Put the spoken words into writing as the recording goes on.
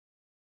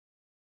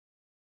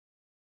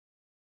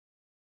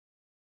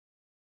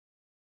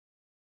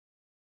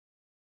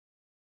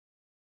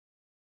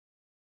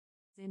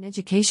ZINN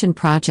Education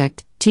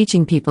Project,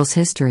 Teaching People's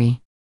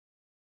History.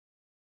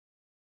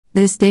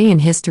 This day in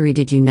history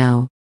did you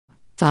know?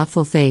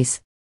 Thoughtful face.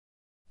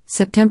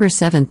 September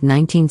 7,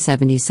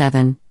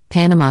 1977,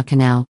 Panama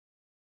Canal.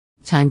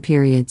 Time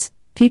periods: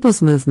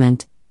 People's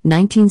Movement,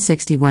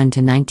 1961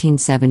 to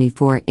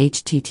 1974.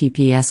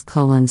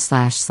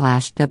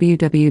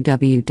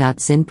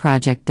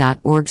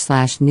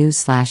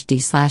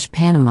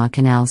 https://www.zinnproject.org/news/d/Panama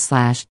Canal/.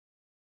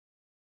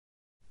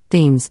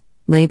 Themes: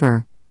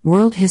 Labor,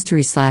 World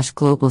History /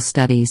 Global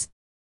Studies.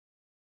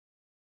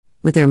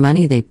 With their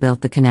money they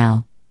built the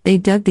canal. They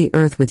dug the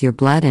earth with your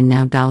blood and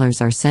now dollars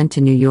are sent to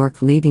New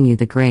York leaving you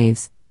the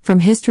graves.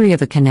 From History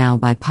of a Canal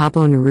by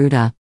Pablo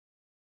Neruda.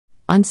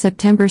 On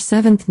September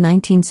 7,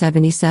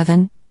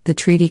 1977, the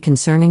treaty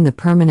concerning the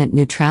permanent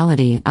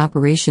neutrality and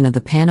operation of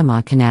the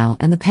Panama Canal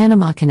and the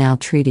Panama Canal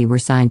Treaty were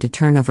signed to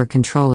turn over control